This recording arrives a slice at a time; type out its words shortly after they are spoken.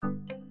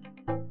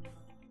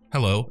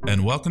Hello,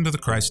 and welcome to the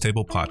Christ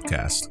Table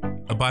Podcast,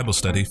 a Bible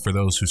study for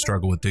those who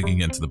struggle with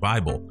digging into the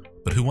Bible,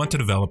 but who want to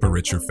develop a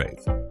richer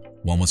faith,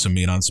 one with some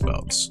meat on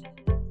bones.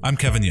 I'm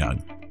Kevin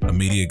Young, a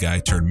media guy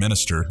turned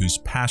minister who's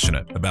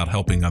passionate about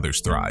helping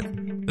others thrive,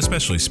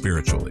 especially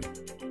spiritually.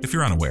 If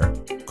you're unaware,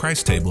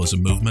 Christ Table is a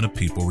movement of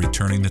people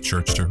returning the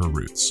church to her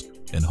roots,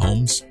 in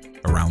homes,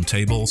 around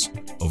tables,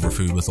 over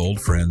food with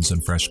old friends,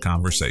 and fresh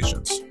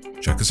conversations.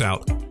 Check us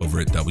out over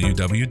at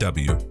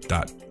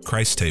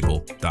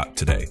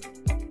www.christtable.today.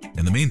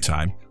 In the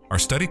meantime, our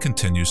study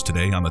continues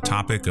today on the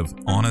topic of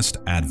Honest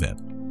Advent.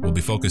 We'll be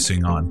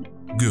focusing on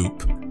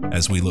Goop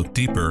as we look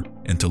deeper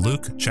into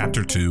Luke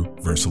chapter 2,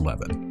 verse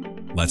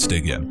 11. Let's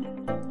dig in.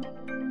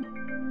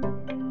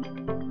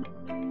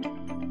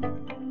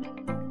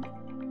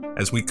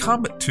 As we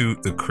come to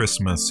the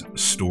Christmas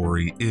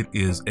story, it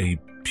is a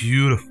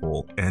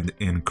beautiful and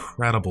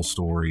incredible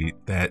story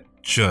that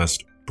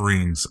just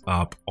brings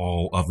up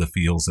all of the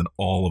feels and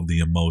all of the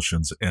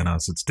emotions in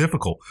us. It's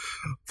difficult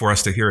for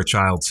us to hear a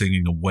child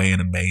singing Away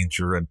in a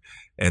Manger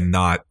and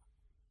not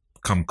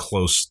come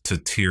close to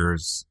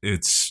tears.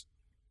 It's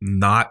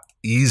not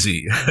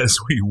easy as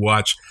we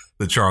watch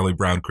the Charlie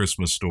Brown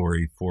Christmas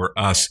story for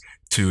us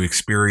to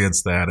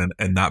experience that and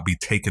not be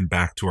taken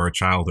back to our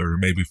childhood. Or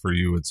maybe for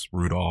you it's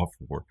Rudolph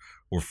or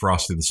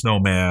Frosty the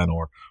Snowman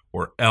or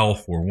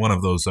Elf or one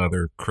of those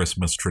other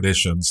Christmas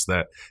traditions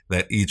that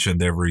each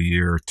and every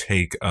year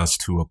take us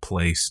to a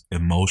place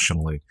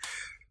emotionally.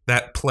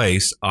 That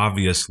place,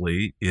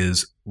 obviously,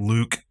 is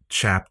Luke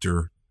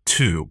chapter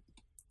 2,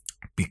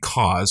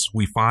 because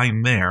we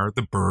find there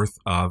the birth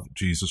of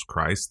Jesus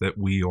Christ that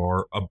we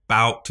are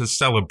about to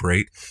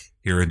celebrate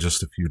here in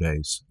just a few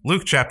days.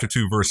 Luke chapter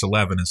 2, verse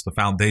 11 is the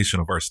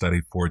foundation of our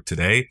study for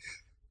today.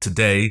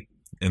 Today,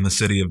 in the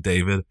city of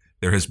David,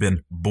 there has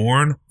been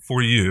born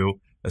for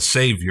you a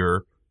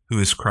Savior who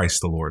is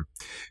Christ the Lord.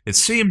 It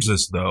seems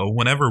as though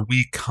whenever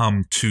we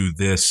come to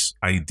this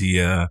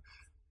idea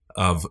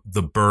of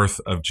the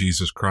birth of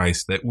Jesus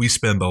Christ, that we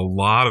spend a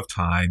lot of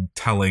time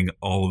telling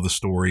all of the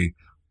story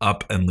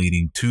up and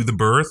leading to the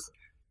birth,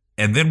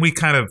 and then we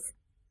kind of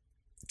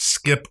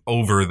skip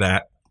over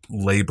that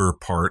labor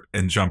part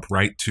and jump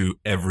right to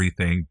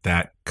everything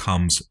that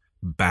comes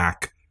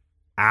back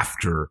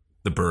after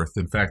the birth.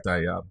 In fact,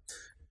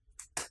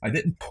 I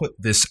didn't put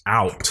this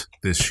out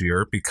this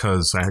year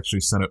because I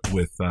actually sent it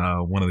with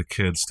one of the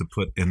kids to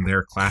put in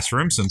their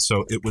classrooms, and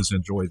so it was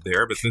enjoyed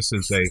there. But this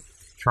is a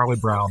Charlie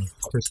Brown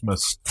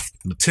Christmas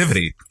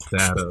nativity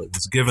that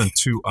was given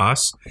to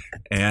us.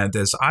 And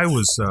as I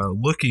was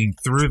looking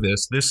through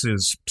this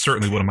is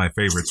certainly one of my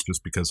favorites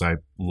just because I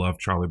love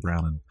Charlie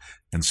Brown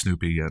and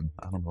Snoopy. And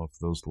I don't know if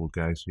those little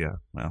guys,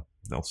 well,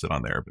 they'll sit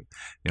on there. But,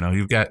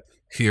 you've got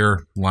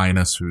here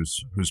Linus,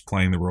 who's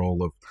playing the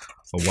role of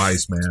a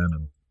wise man,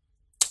 and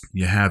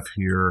you have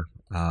here,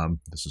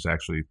 this is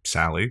actually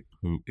Sally,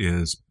 who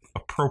is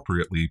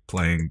appropriately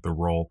playing the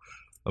role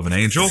of an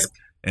angel.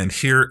 And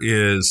here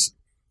is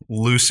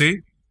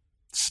Lucy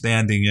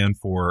standing in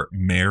for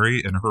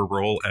Mary in her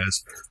role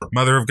as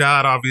Mother of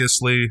God.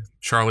 Obviously,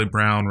 Charlie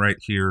Brown right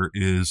here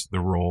is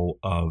the role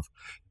of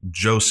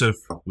Joseph.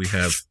 We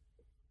have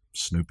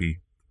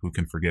Snoopy. Who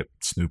can forget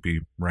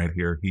Snoopy right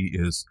here? He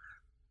is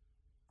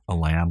a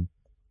lamb.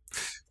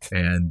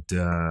 And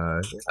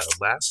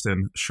last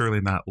and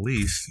surely not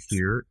least,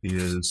 here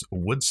is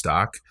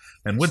Woodstock.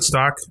 And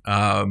Woodstock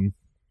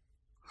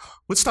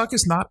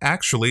is not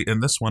actually in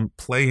this one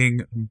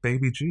playing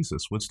baby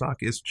Jesus. Woodstock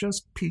is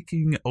just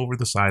peeking over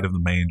the side of the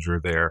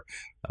manger there,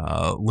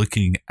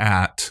 looking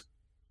at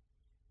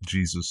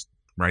Jesus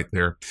right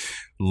there,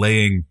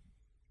 laying,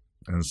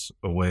 as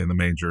Away in the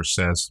Manger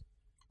says,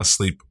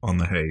 asleep on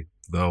the hay.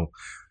 Though,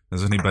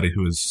 as anybody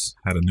who has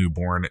had a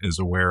newborn is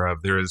aware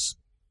of, there is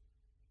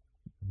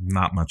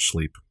not much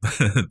sleep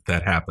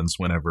that happens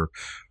whenever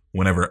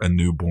a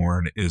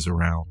newborn is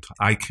around.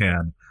 I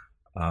can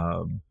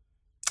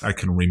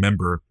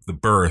remember the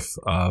birth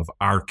of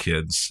our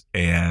kids,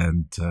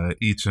 and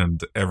each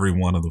and every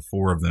one of the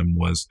four of them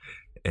was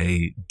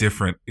a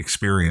different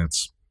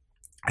experience.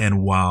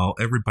 And while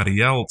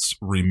everybody else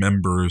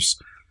remembers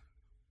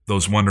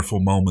those wonderful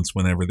moments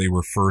whenever they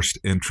were first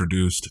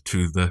introduced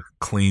to the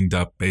cleaned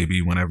up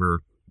baby,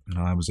 whenever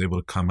I was able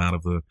to come out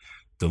of the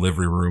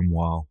delivery room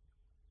while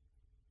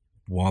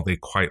they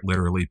quite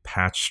literally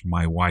patched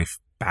my wife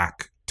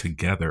back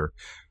together,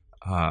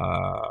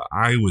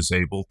 I was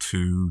able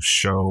to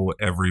show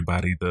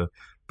everybody the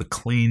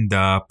cleaned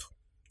up,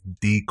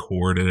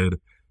 decorded,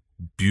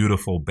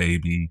 beautiful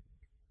baby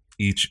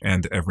each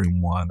and every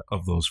one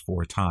of those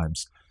four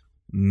times.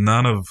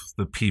 None of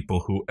the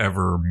people who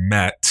ever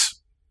met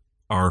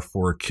our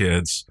four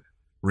kids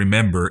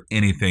remember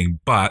anything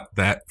but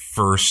that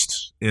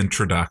first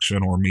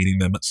introduction or meeting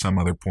them at some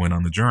other point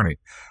on the journey.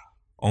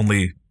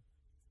 Only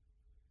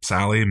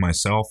Sally,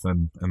 myself,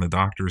 and the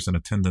doctors in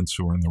attendance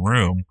who were in the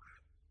room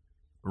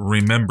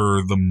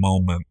remember the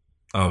moment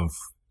of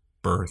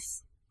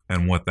birth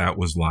and what that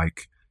was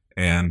like.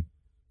 And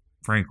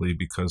frankly,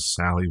 because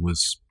Sally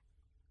was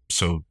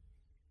so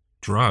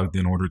drugged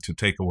in order to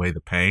take away the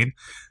pain,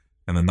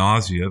 and the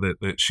nausea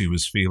that she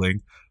was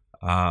feeling.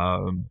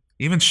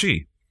 Even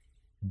she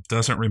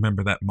doesn't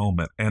remember that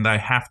moment. And I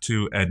have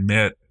to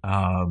admit,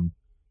 though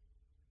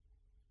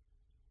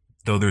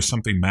there's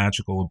something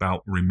magical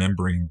about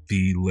remembering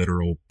the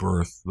literal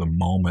birth, the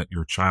moment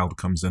your child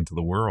comes into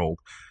the world,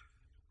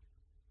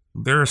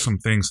 there are some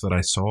things that I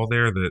saw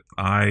there that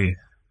I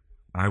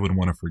would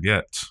want to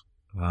forget.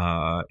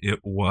 It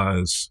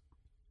was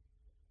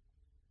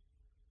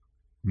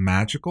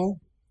magical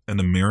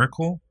and a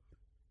miracle,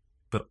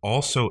 but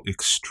also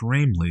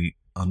extremely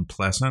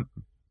unpleasant,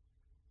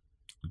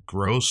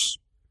 gross,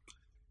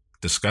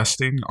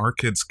 disgusting. Our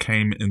kids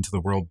came into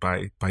the world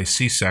by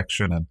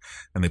C-section, and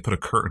they put a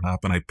curtain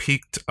up, and I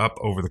peeked up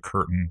over the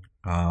curtain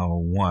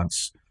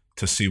once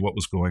to see what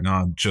was going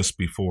on just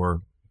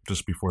before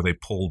they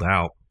pulled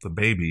out the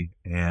baby.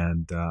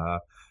 And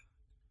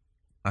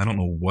I don't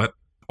know what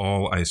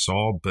all I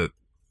saw, but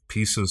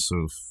pieces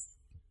of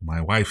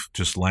my wife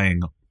just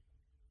laying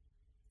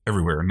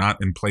everywhere, not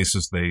in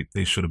places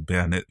they should have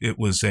been. It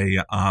was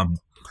a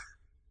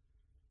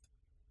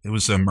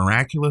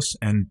miraculous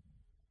and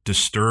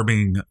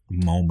disturbing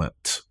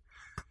moment.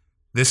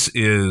 This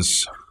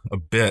is a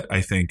bit,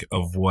 I think,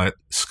 of what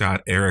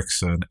Scott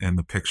Erickson and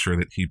the picture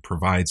that he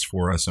provides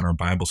for us in our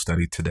Bible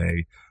study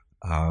today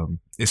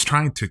is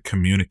trying to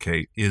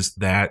communicate, is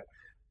that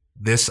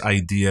this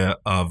idea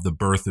of the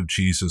birth of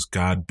Jesus,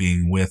 God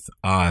being with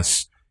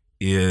us,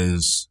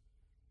 is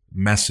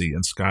messy.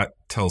 And Scott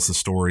tells the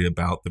story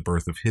about the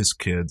birth of his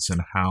kids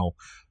and how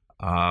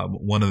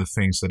one of the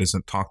things that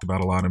isn't talked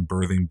about a lot in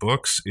birthing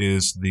books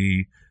is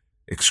the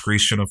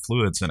excretion of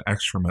fluids and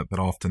excrement that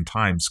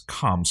oftentimes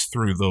comes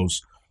through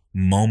those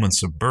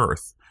moments of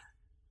birth.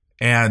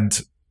 And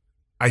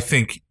I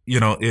think,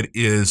 it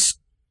is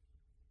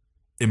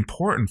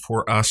important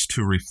for us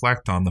to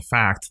reflect on the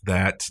fact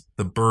that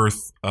the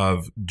birth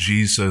of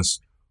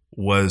Jesus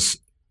was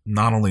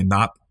not only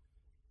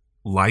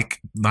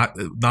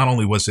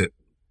was it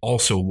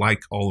also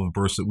like all of the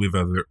births that we've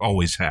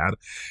always had,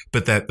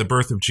 but that the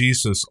birth of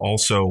Jesus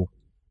also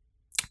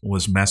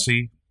was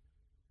messy,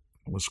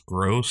 was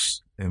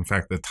gross. In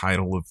fact, the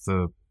title of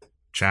the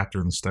chapter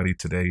in the study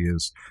today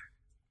is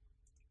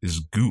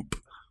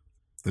goop,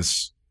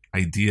 this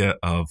idea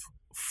of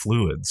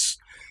fluids.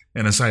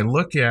 And as I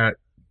look at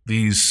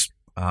these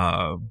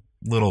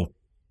little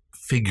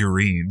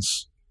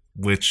figurines,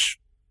 which,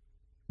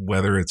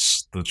 whether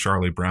it's the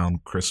Charlie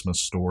Brown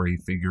Christmas story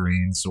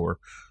figurines or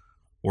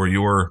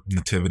your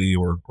nativity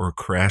or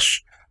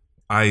creche,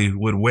 I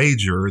would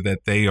wager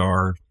that they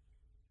are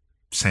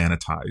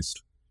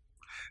sanitized.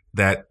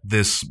 That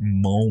this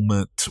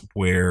moment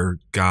where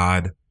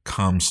God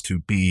comes to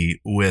be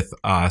with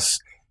us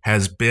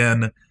has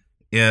been,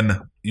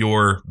 in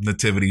your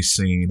nativity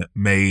scene,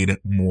 made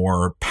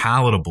more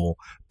palatable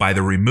by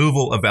the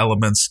removal of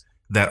elements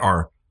that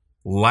are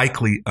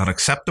likely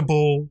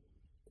unacceptable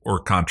or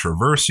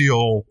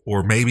controversial,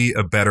 or maybe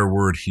a better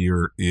word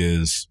here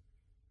is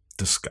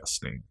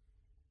disgusting.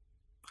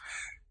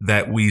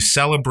 That we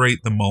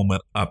celebrate the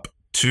moment up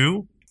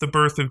to the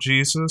birth of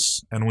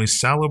Jesus, and we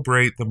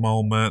celebrate the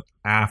moment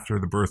after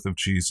the birth of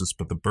Jesus,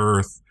 but the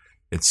birth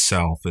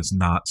itself is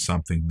not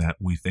something that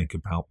we think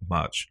about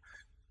much.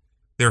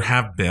 There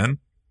have been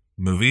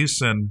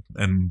movies and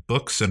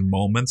books and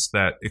moments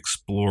that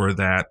explore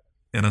that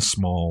in a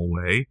small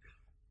way,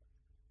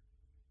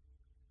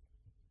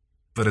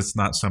 but it's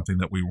not something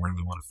that we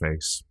really want to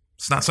face.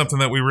 It's not something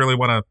that we really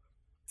want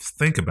to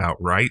think about,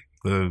 right?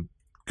 The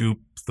goop,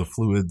 the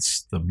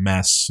fluids, the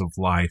mess of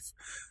life.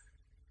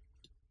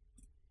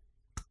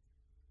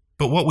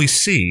 But what we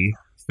see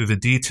through the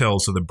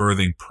details of the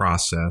birthing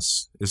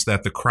process is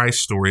that the Christ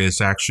story is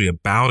actually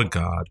about a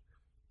God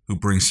who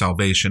brings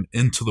salvation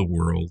into the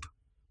world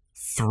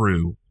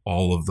through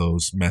all of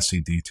those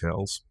messy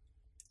details.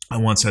 I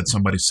once had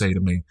somebody say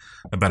to me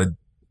about a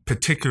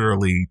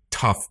particularly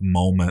tough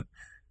moment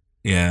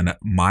in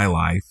my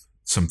life,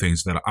 some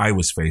things that I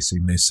was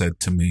facing. They said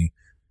to me,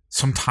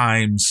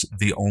 sometimes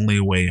the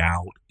only way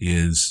out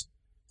is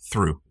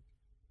through.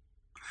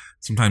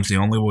 Sometimes the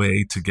only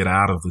way to get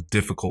out of the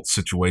difficult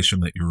situation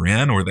that you're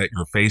in or that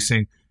you're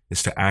facing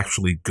is to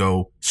actually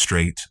go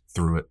straight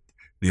through it.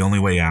 The only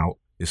way out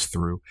is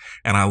through.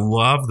 And I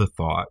love the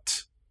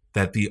thought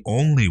that the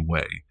only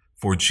way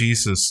for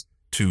Jesus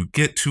to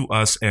get to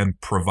us and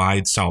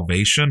provide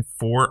salvation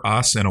for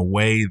us in a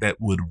way that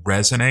would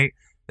resonate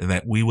and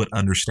that we would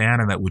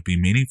understand and that would be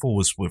meaningful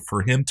was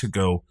for him to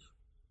go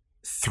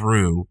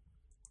through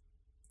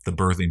the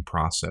birthing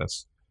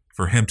process,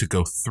 for him to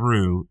go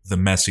through the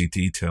messy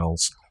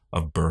details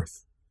of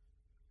birth.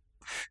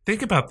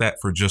 Think about that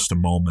for just a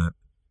moment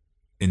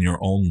in your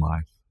own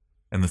life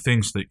and the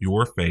things that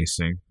you're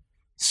facing.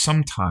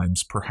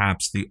 Sometimes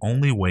perhaps the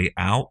only way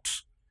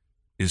out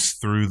is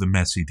through the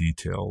messy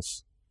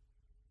details.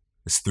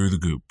 It's through the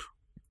goop.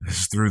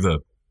 It's through the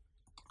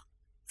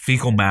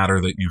fecal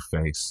matter that you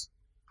face.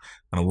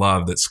 And I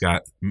love that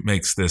Scott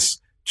makes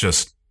this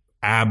just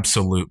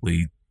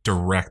absolutely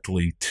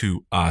directly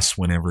to us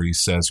whenever he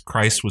says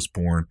Christ was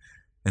born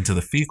into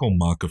the fecal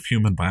muck of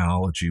human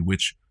biology,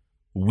 which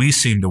we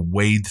seem to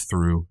wade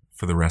through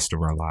for the rest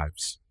of our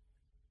lives.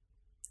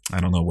 I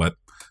don't know what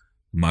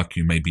muck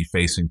you may be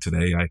facing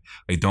today.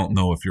 I don't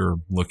know if you're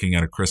looking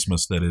at a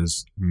Christmas that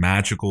is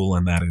magical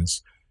and that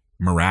is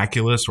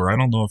miraculous, or I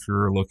don't know if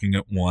you're looking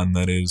at one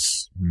that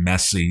is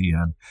messy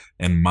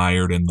and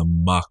mired in the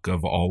muck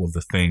of all of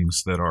the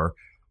things that are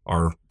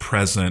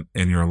present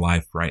in your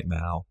life right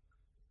now.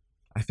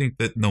 I think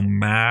that no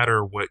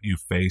matter what you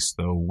face,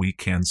 though, we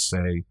can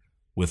say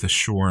with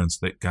assurance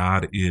that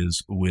God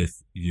is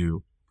with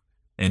you,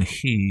 and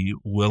He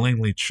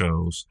willingly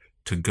chose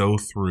to go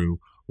through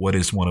what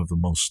is one of the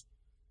most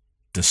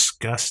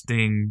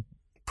disgusting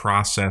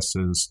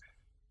processes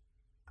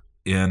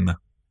in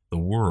the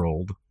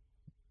world,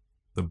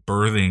 the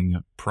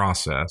birthing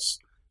process.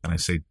 And I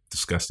say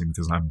disgusting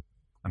because I'm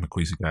a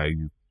queasy guy.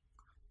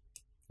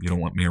 You don't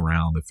want me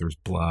around if there's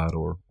blood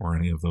or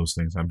any of those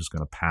things. I'm just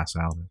going to pass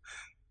out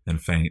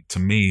and faint. To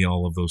me,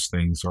 all of those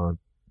things are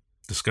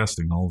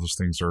disgusting. All of those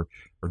things are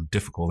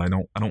difficult. I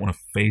don't want to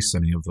face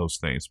any of those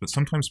things. But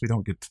sometimes we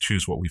don't get to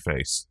choose what we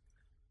face.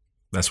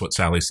 That's what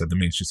Sally said to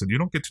me. She said, you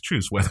don't get to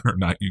choose whether or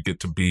not you get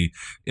to be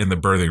in the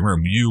birthing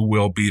room. You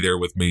will be there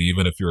with me,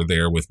 even if you're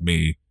there with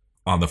me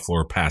on the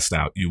floor passed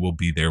out. You will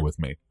be there with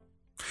me.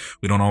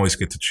 We don't always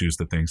get to choose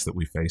the things that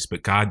we face,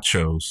 but God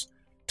chose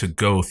to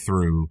go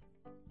through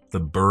the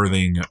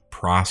birthing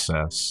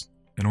process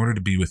in order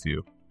to be with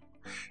you.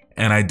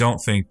 And I don't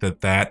think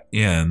that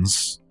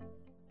ends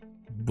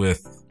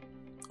with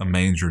a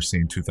manger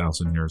scene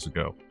 2,000 years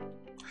ago.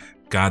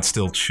 God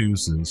still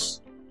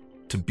chooses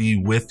to be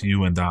with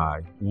you and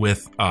I,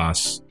 with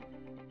us,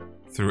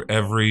 through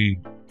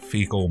every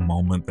fecal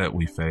moment that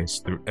we face,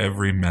 through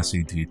every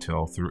messy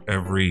detail, through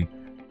every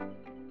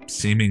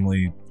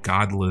seemingly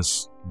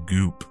godless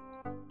goop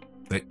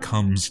that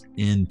comes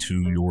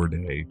into your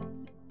day.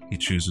 He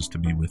chooses to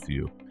be with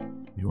you.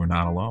 You are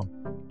not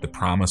alone. The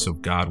promise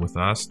of God with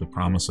us, the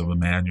promise of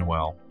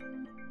Emmanuel,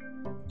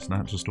 it's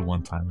not just a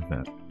one-time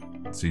event.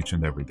 It's each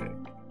and every day.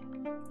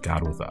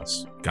 God with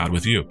us. God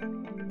with you.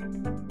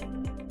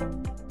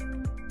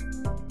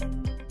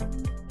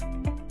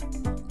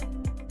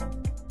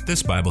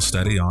 This Bible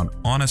study on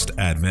Honest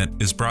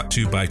Advent is brought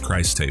to you by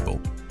Christ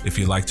Table. If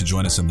you'd like to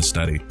join us in the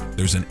study,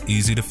 there's an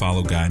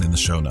easy-to-follow guide in the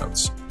show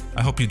notes.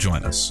 I hope you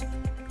join us.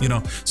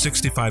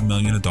 65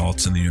 million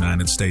adults in the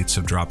United States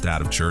have dropped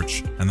out of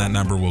church, and that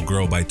number will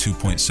grow by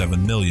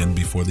 2.7 million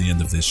before the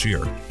end of this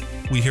year.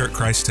 We here at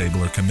Christ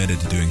Table are committed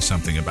to doing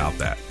something about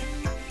that.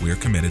 We are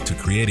committed to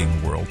creating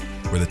a world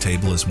where the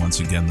table is once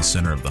again the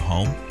center of the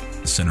home,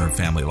 the center of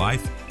family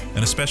life,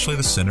 and especially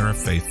the center of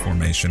faith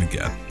formation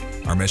again.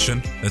 Our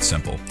mission? It's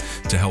simple: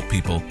 to help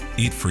people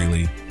eat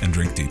freely and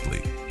drink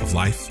deeply of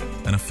life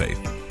and of faith.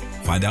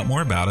 Find out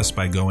more about us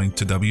by going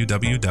to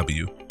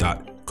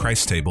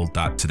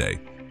www.christtable.today.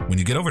 When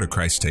you get over to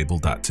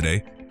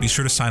christtable.today, be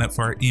sure to sign up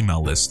for our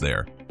email list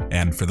there.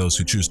 And for those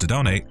who choose to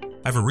donate,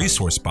 I have a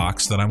resource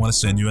box that I want to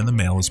send you in the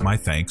mail as my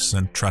thanks,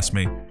 and trust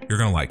me, you're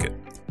going to like it.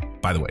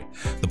 By the way,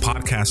 the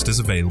podcast is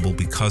available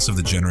because of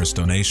the generous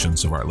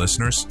donations of our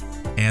listeners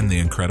and the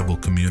incredible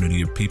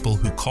community of people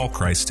who call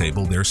Christ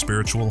Table their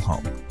spiritual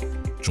home.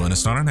 Join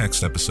us on our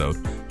next episode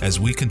as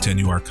we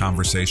continue our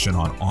conversation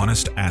on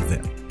Honest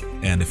Advent.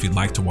 And if you'd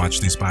like to watch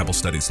these Bible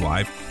studies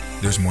live,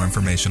 there's more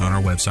information on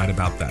our website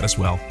about that as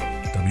well,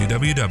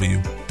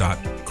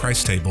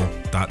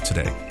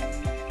 www.christtable.today.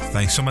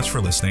 Thanks so much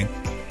for listening.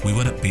 We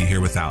wouldn't be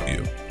here without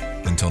you.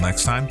 Until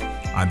next time,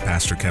 I'm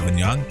Pastor Kevin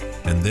Young,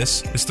 and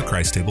this is the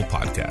Christ Table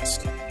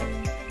Podcast.